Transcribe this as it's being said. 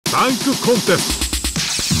ダンクコンテス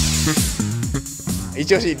ト。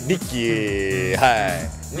一押しリッキー、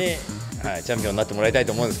に、チャンピオンになってもらいたい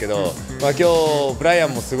と思うんですけど、今日ブライア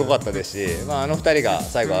ンもすごかったですし、あの2人が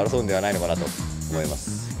最後争うんではないのかなと思いま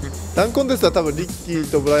す。ダンクコンテストは多分リッキ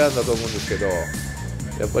ーとブライアンだと思うんですけど、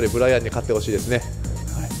やっぱりブライアンに勝ってほしいですね。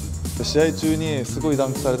試合中にすごいダ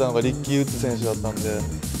ンクされたのがリッキー・ウッズ選手だったんで、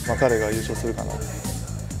彼が優勝するかな。ウ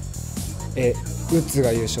ッズ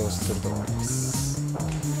が優勝すると思います。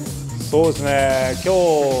そうですね、今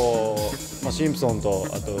日、シンプソンと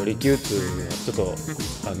あとリッキー・ウッズちょっ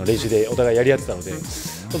と練習でお互いやり合ってたので、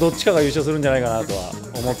どっちかが優勝するんじゃないかなとは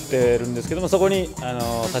思ってるんですけども、そこに立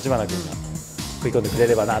花君が食い込んでくれ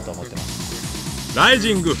ればなと思ってます。ライ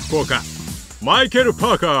ジング福岡、マイケル・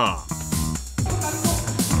パーカー。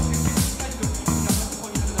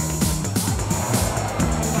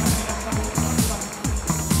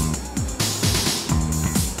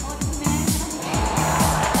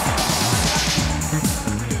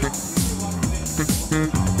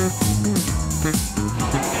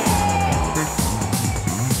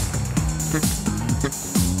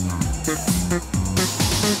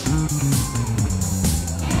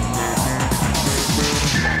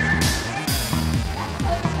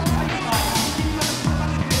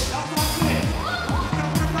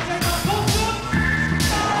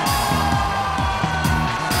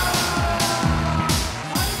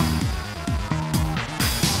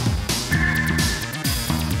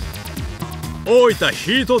大分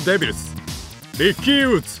ヒートデビルス、リッキー・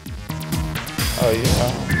ウッズ。Oh yeah,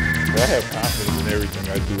 I have confidence in everything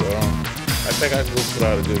I do. I think I can go put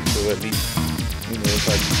out a good show at least. It's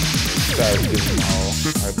like try to give them all.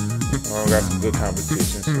 I got some good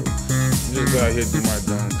competition, so just go out here do my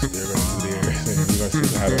dunks. They're gonna do theirs, and we're gonna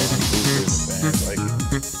see how the boosters and fans like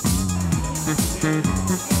it.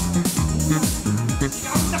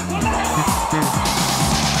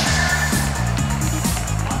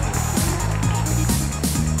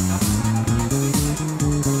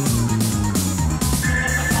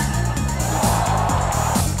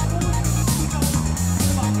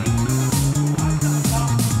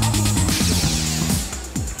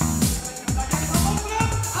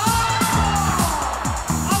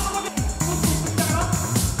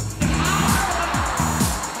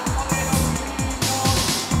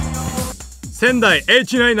仙台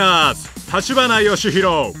H9ers 立花義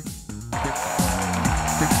弘。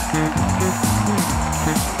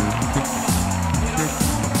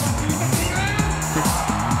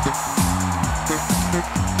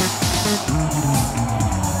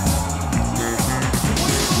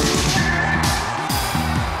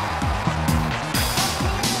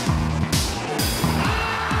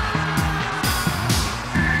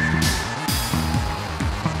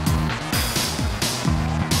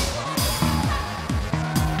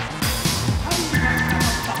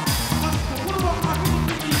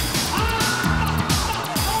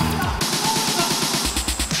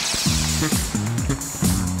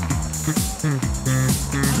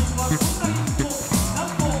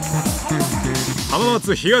浜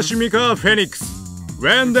松東三河フェニックス、ウ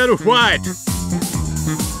ェンデル・ホワイト。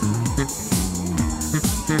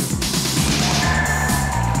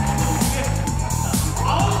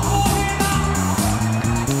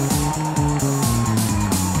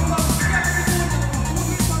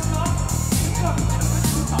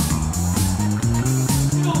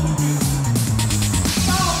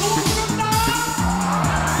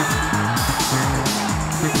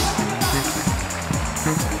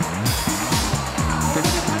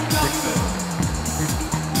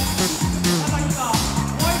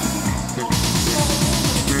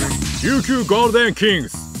琉球ゴールデンキング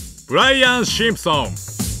ス、ブライアンシンプソン。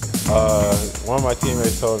One of my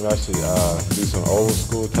teammates told me I should do some old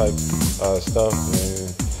school type stuff,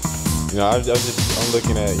 and I'm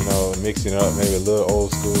looking at mixing it up, maybe a little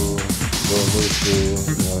old school, a little new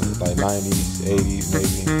school, like 90s, 80s,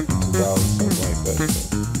 maybe 2000s, something like that.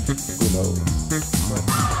 So, who knows?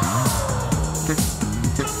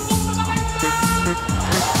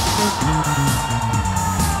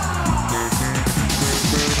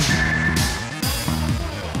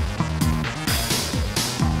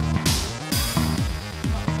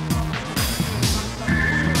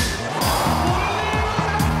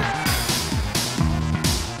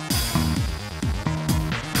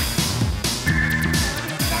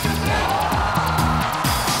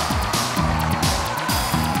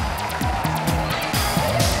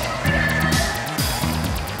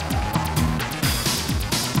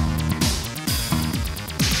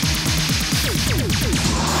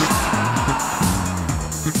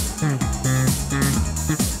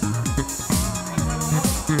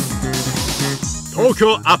東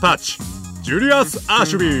京アパッチ、ジュリアス・ア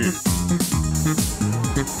シュビー。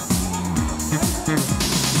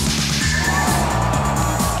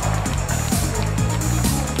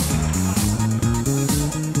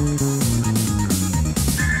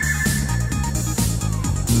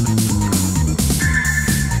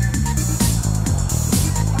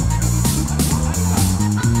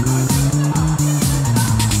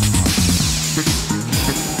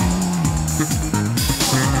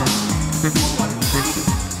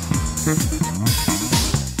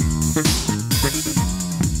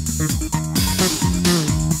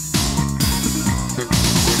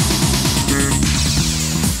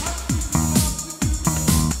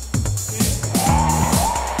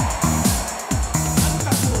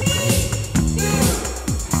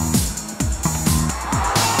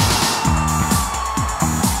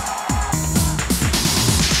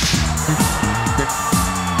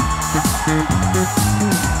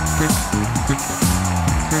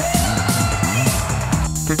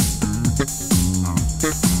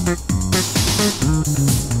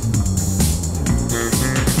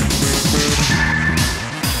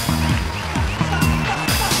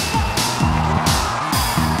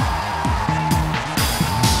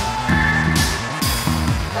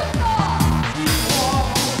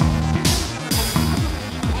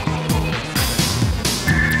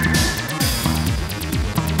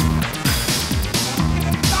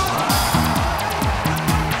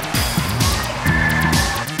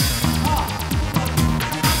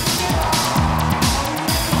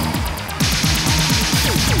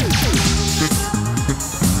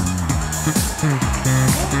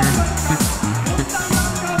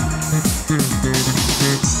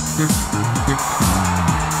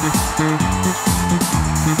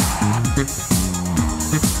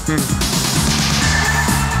うん。